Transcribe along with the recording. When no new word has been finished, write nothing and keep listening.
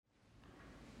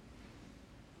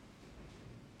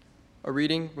A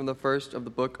reading from the first of the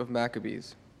book of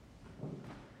Maccabees.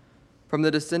 From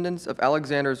the descendants of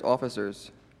Alexander's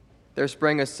officers, there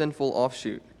sprang a sinful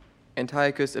offshoot,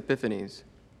 Antiochus Epiphanes,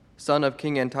 son of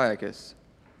King Antiochus,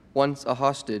 once a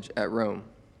hostage at Rome.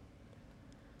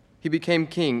 He became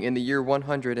king in the year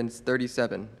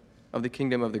 137 of the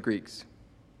kingdom of the Greeks.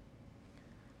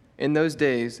 In those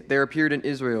days there appeared in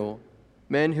Israel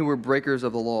men who were breakers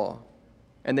of the law,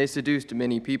 and they seduced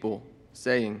many people,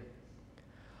 saying,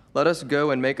 "Let us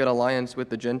go and make an alliance with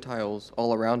the Gentiles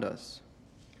all around us.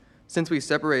 Since we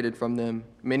separated from them,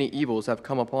 many evils have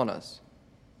come upon us."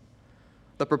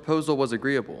 The proposal was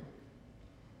agreeable.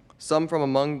 Some from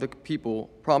among the people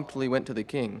promptly went to the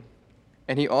king,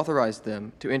 and he authorized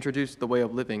them to introduce the way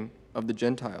of living of the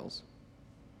Gentiles.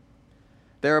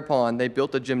 Thereupon they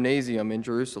built a gymnasium in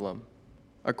Jerusalem,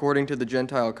 according to the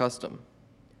Gentile custom.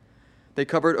 They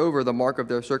covered over the mark of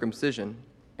their circumcision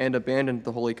and abandoned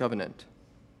the Holy Covenant.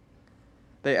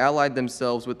 They allied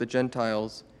themselves with the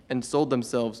Gentiles and sold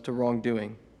themselves to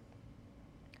wrongdoing.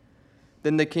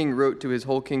 Then the king wrote to his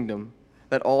whole kingdom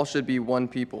that all should be one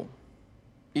people,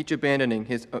 each abandoning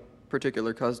his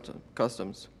particular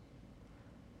customs.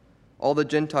 All the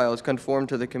Gentiles conformed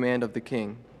to the command of the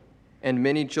king, and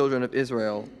many children of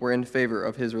Israel were in favor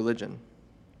of his religion.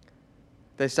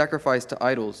 They sacrificed to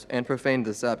idols and profaned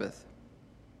the Sabbath.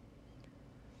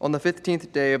 On the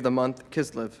 15th day of the month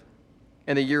Kislev,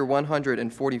 in the year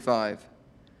 145,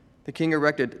 the king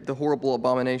erected the horrible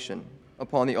abomination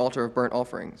upon the altar of burnt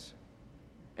offerings,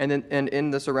 and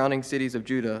in the surrounding cities of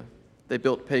Judah they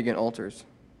built pagan altars.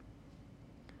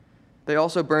 They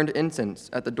also burned incense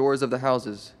at the doors of the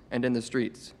houses and in the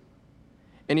streets.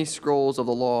 Any scrolls of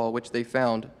the law which they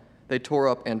found, they tore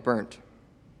up and burnt.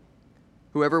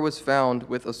 Whoever was found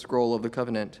with a scroll of the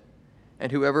covenant,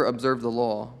 and whoever observed the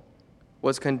law,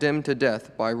 was condemned to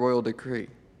death by royal decree.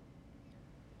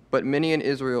 But many in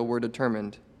Israel were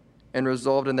determined, and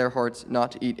resolved in their hearts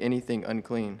not to eat anything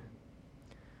unclean.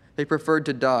 They preferred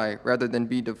to die rather than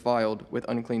be defiled with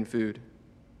unclean food,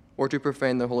 or to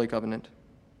profane the Holy Covenant.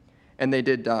 And they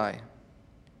did die.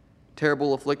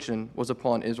 Terrible affliction was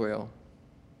upon Israel.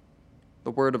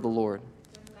 The word of the Lord.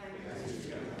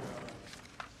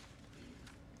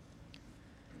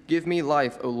 Give me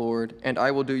life, O Lord, and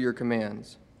I will do your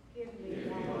commands.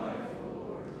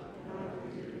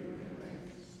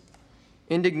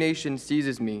 Indignation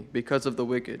seizes me because of the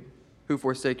wicked, who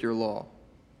forsake your law.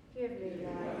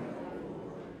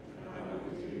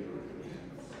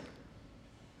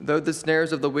 Though the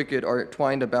snares of the wicked are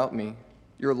twined about me,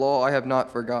 your law I have not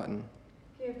forgotten.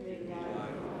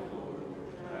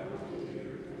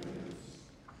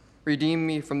 Redeem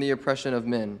me from the oppression of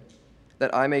men,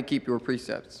 that I may keep your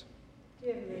precepts.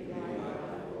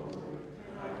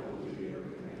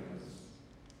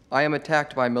 I am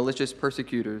attacked by malicious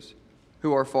persecutors,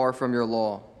 who are far from your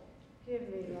law.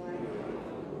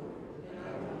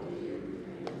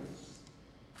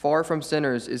 Far from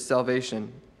sinners is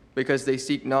salvation, because they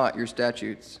seek not your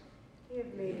statutes.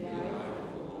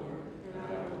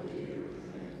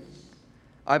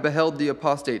 I beheld the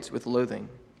apostates with loathing,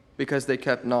 because they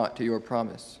kept not to your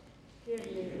promise.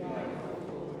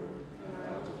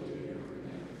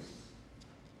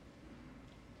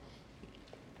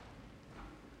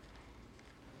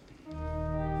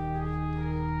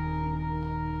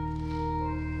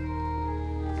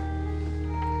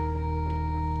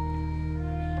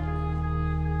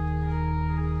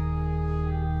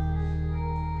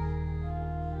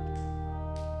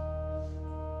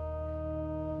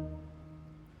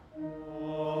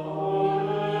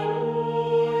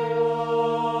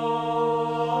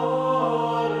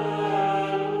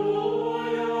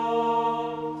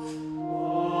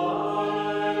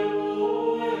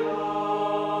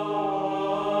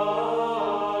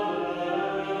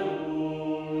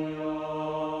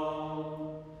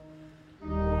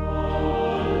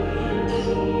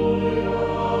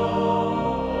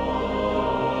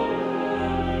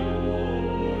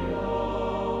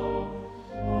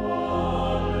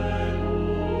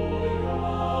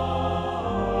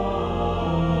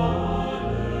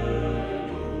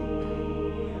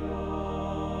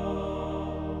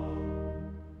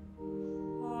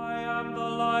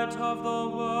 Of the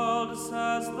world,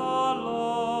 says the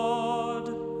Lord.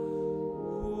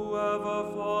 Whoever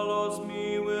follows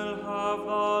me will have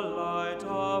the light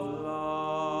of life.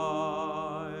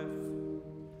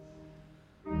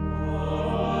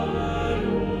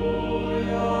 Alleluia.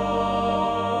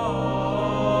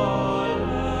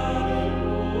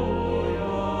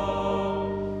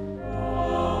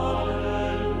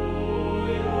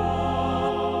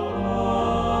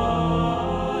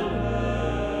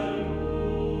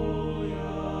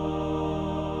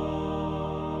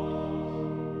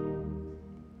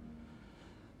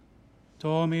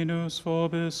 Dominus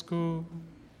vobiscum.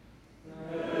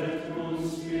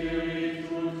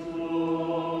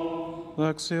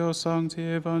 Lectio Sancti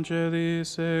Evangelii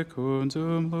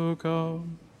secundum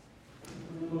Lucam.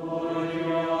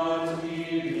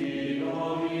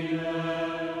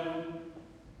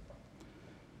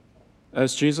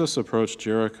 As Jesus approached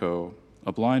Jericho,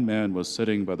 a blind man was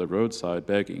sitting by the roadside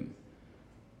begging,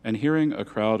 and hearing a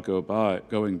crowd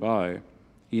going by,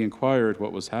 he inquired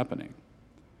what was happening.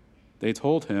 They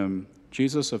told him,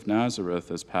 "Jesus of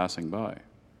Nazareth is passing by."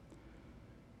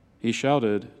 He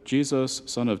shouted, "Jesus,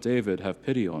 Son of David, have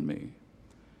pity on me."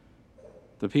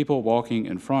 The people walking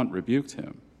in front rebuked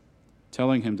him,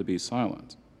 telling him to be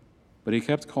silent, but he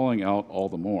kept calling out all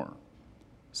the more,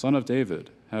 "Son of David,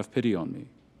 have pity on me."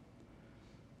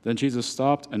 Then Jesus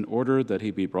stopped and ordered that he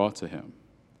be brought to him.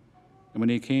 And when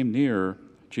he came near,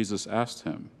 Jesus asked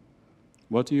him,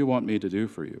 "What do you want me to do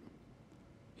for you?"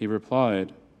 He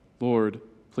replied, "Lord,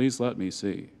 please let me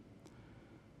see."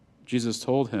 Jesus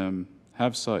told him,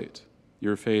 "Have sight,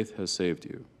 your faith has saved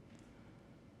you."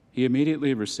 He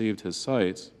immediately received his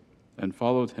sight and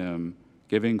followed him,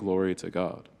 giving glory to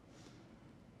God.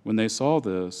 When they saw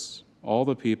this, all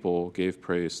the people gave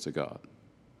praise to God.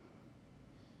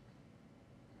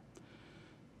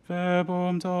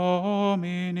 Verbum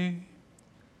Domini.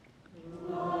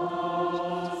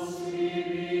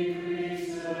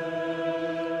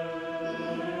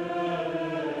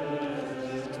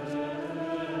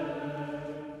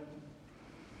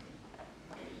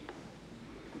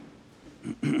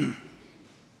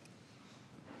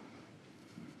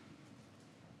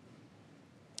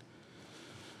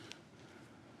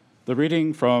 The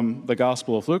reading from the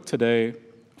Gospel of Luke today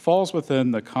falls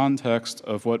within the context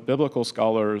of what biblical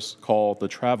scholars call the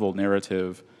travel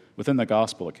narrative within the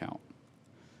Gospel account.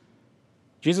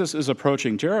 Jesus is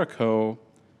approaching Jericho,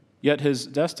 yet his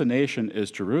destination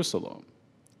is Jerusalem,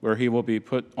 where he will be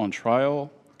put on trial,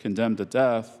 condemned to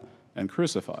death, and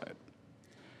crucified.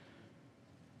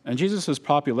 And Jesus'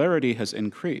 popularity has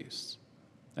increased,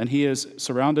 and he is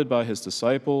surrounded by his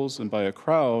disciples and by a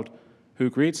crowd who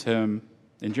greets him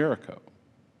in Jericho.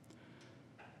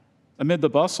 Amid the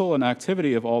bustle and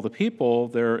activity of all the people,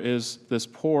 there is this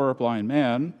poor blind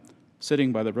man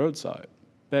sitting by the roadside,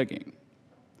 begging.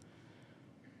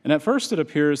 And at first it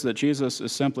appears that Jesus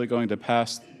is simply going to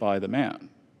pass by the man,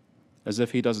 as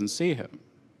if he doesn't see him.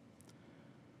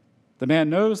 The man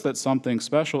knows that something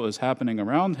special is happening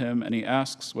around him, and he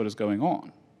asks what is going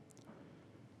on.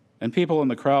 And people in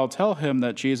the crowd tell him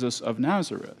that Jesus of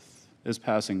Nazareth is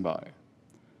passing by.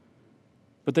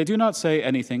 But they do not say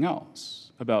anything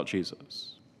else about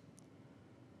Jesus.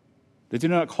 They do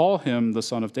not call him the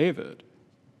Son of David,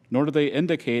 nor do they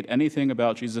indicate anything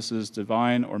about Jesus'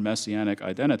 divine or messianic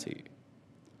identity.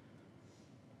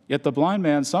 Yet the blind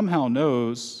man somehow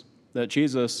knows that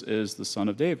Jesus is the Son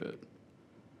of David.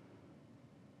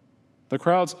 The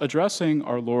crowds addressing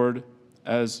our Lord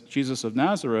as Jesus of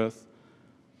Nazareth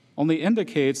only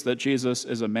indicates that Jesus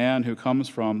is a man who comes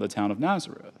from the town of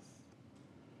Nazareth.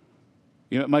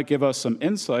 It might give us some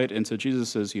insight into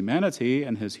Jesus' humanity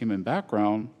and his human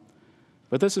background,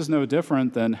 but this is no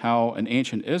different than how an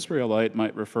ancient Israelite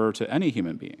might refer to any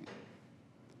human being.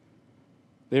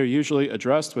 They are usually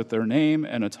addressed with their name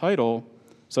and a title,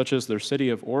 such as their city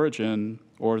of origin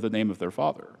or the name of their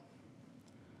father.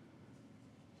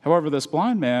 However, this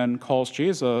blind man calls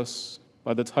Jesus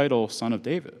by the title Son of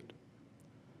David,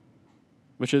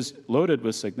 which is loaded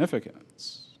with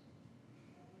significance.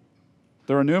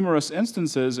 There are numerous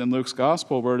instances in Luke's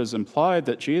gospel where it is implied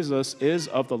that Jesus is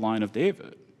of the line of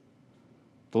David,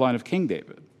 the line of King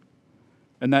David,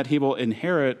 and that he will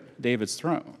inherit David's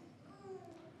throne.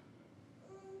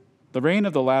 The reign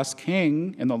of the last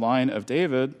king in the line of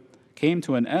David came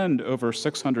to an end over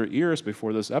 600 years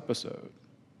before this episode.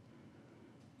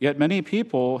 Yet many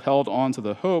people held on to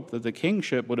the hope that the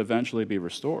kingship would eventually be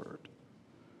restored.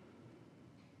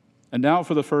 And now,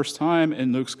 for the first time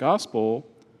in Luke's gospel,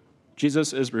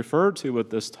 Jesus is referred to with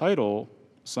this title,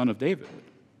 Son of David.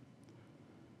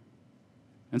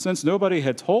 And since nobody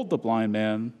had told the blind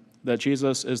man that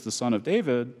Jesus is the Son of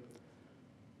David,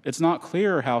 it's not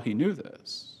clear how he knew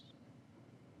this.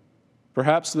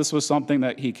 Perhaps this was something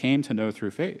that he came to know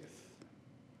through faith.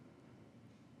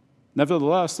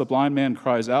 Nevertheless, the blind man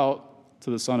cries out to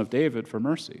the Son of David for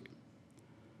mercy.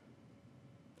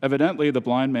 Evidently, the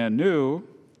blind man knew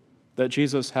that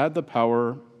Jesus had the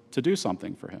power to do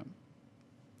something for him.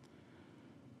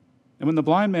 And when the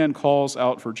blind man calls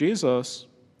out for Jesus,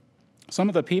 some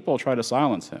of the people try to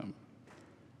silence him,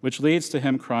 which leads to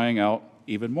him crying out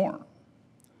even more.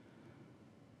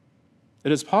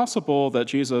 It is possible that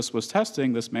Jesus was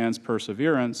testing this man's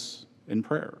perseverance in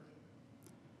prayer.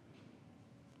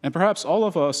 And perhaps all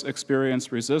of us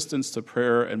experience resistance to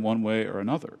prayer in one way or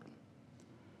another.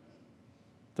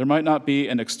 There might not be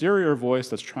an exterior voice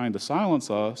that's trying to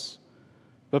silence us,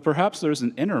 but perhaps there's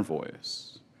an inner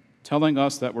voice telling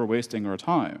us that we're wasting our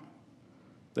time,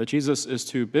 that Jesus is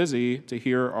too busy to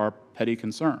hear our petty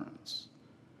concerns,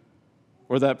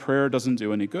 or that prayer doesn't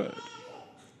do any good.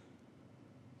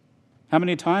 How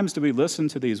many times do we listen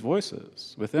to these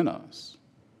voices within us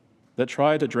that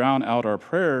try to drown out our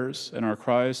prayers and our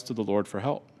cries to the Lord for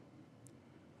help?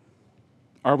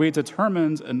 Are we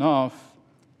determined enough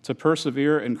to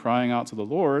persevere in crying out to the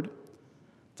Lord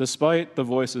despite the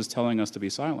voices telling us to be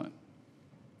silent?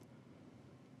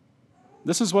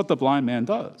 This is what the blind man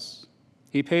does.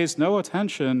 He pays no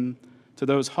attention to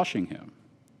those hushing him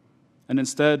and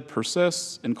instead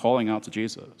persists in calling out to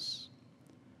Jesus.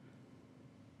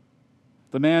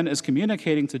 The man is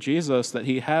communicating to Jesus that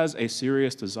he has a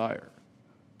serious desire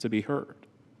to be heard.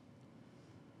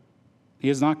 He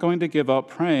is not going to give up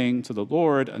praying to the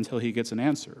Lord until he gets an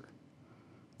answer,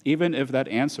 even if that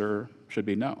answer should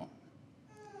be no.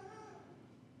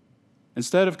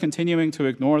 Instead of continuing to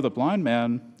ignore the blind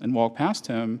man and walk past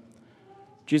him,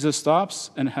 Jesus stops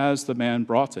and has the man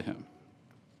brought to him.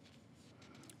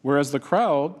 Whereas the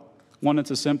crowd wanted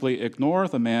to simply ignore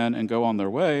the man and go on their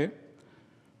way,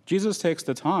 Jesus takes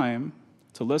the time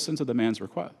to listen to the man's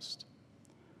request.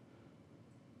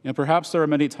 Perhaps there are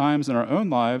many times in our own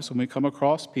lives when we come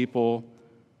across people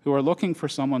who are looking for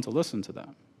someone to listen to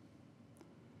them.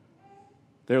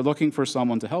 They're looking for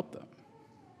someone to help them.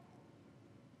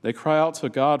 They cry out to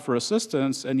God for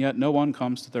assistance, and yet no one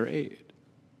comes to their aid.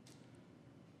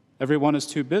 Everyone is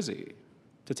too busy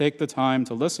to take the time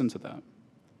to listen to them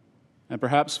and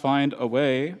perhaps find a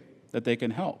way that they can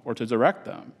help or to direct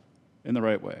them in the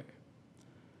right way.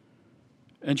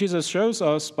 And Jesus shows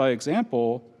us by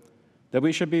example that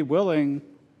we should be willing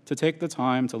to take the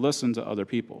time to listen to other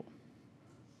people,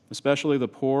 especially the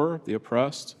poor, the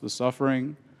oppressed, the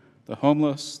suffering, the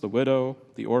homeless, the widow,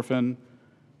 the orphan,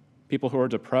 people who are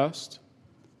depressed,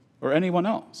 or anyone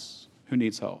else who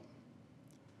needs help.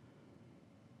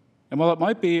 And while it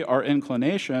might be our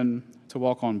inclination to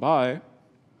walk on by,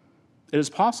 it is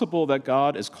possible that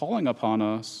God is calling upon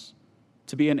us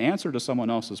to be an answer to someone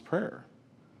else's prayer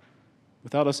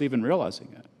without us even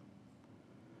realizing it.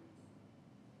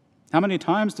 How many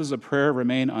times does a prayer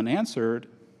remain unanswered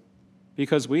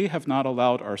because we have not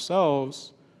allowed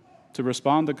ourselves to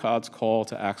respond to God's call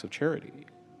to acts of charity?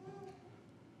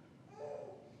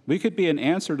 We could be an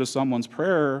answer to someone's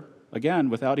prayer, again,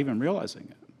 without even realizing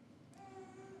it.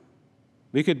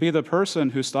 We could be the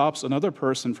person who stops another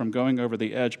person from going over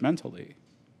the edge mentally.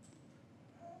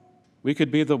 We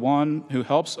could be the one who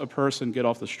helps a person get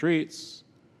off the streets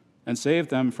and save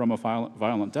them from a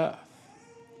violent death.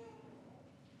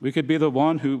 We could be the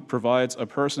one who provides a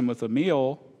person with a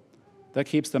meal that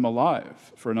keeps them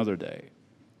alive for another day.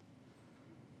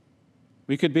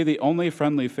 We could be the only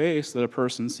friendly face that a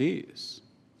person sees,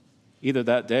 either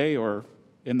that day or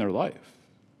in their life.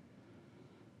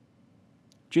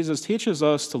 Jesus teaches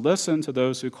us to listen to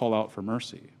those who call out for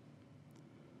mercy.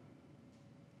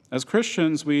 As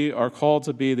Christians, we are called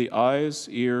to be the eyes,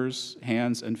 ears,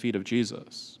 hands, and feet of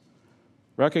Jesus,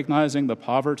 recognizing the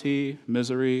poverty,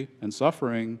 misery, and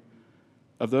suffering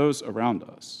of those around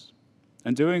us,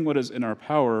 and doing what is in our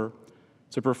power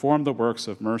to perform the works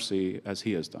of mercy as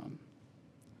he has done.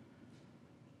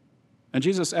 And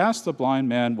Jesus asks the blind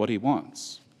man what he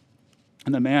wants,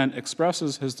 and the man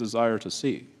expresses his desire to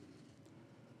see.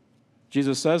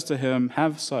 Jesus says to him,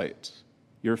 "Have sight,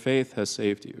 your faith has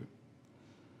saved you."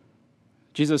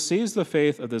 Jesus sees the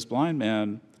faith of this blind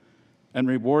man and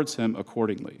rewards him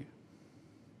accordingly.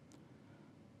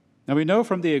 Now we know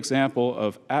from the example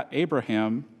of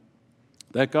Abraham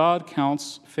that God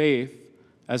counts faith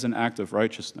as an act of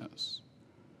righteousness.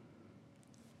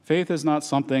 Faith is not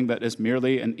something that is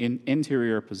merely an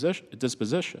interior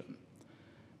disposition,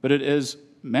 but it is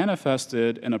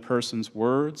manifested in a person's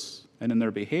words and in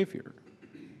their behavior.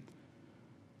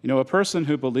 A person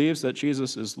who believes that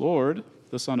Jesus is Lord,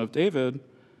 the Son of David,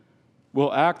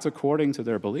 will act according to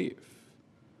their belief.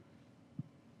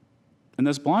 And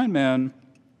this blind man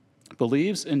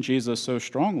believes in Jesus so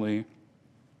strongly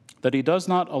that he does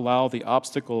not allow the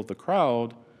obstacle of the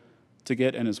crowd to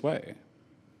get in his way.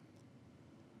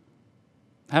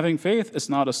 Having faith is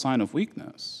not a sign of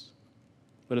weakness,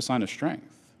 but a sign of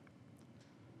strength.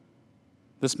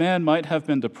 This man might have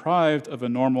been deprived of a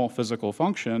normal physical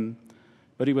function,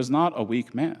 but he was not a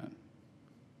weak man.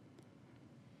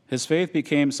 His faith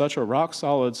became such a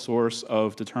rock-solid source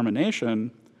of determination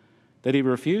that he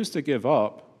refused to give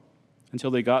up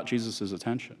until he got Jesus'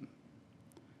 attention.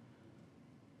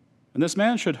 And this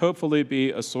man should hopefully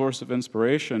be a source of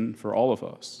inspiration for all of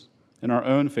us in our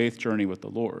own faith journey with the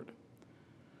Lord.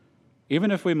 Even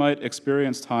if we might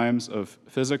experience times of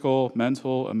physical,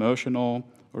 mental, emotional,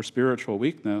 or spiritual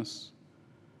weakness,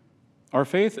 our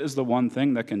faith is the one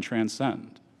thing that can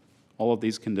transcend all of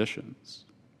these conditions.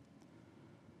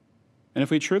 And if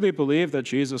we truly believe that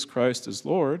Jesus Christ is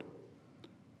Lord,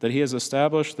 that he has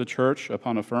established the church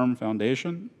upon a firm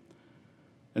foundation,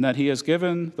 and that he has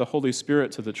given the Holy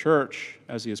Spirit to the church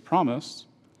as he has promised,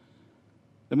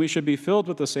 then we should be filled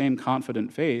with the same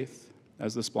confident faith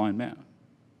as this blind man.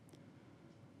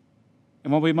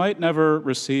 And while we might never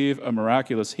receive a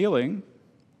miraculous healing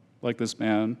like this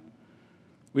man,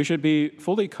 we should be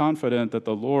fully confident that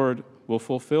the Lord will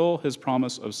fulfill his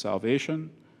promise of salvation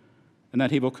and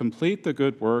that he will complete the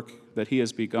good work that he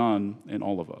has begun in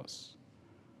all of us,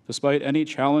 despite any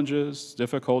challenges,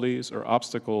 difficulties, or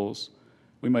obstacles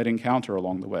we might encounter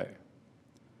along the way.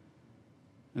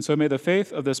 And so may the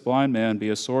faith of this blind man be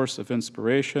a source of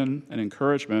inspiration and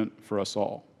encouragement for us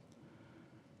all,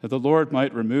 that the Lord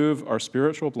might remove our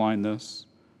spiritual blindness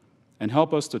and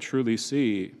help us to truly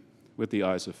see with the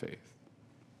eyes of faith.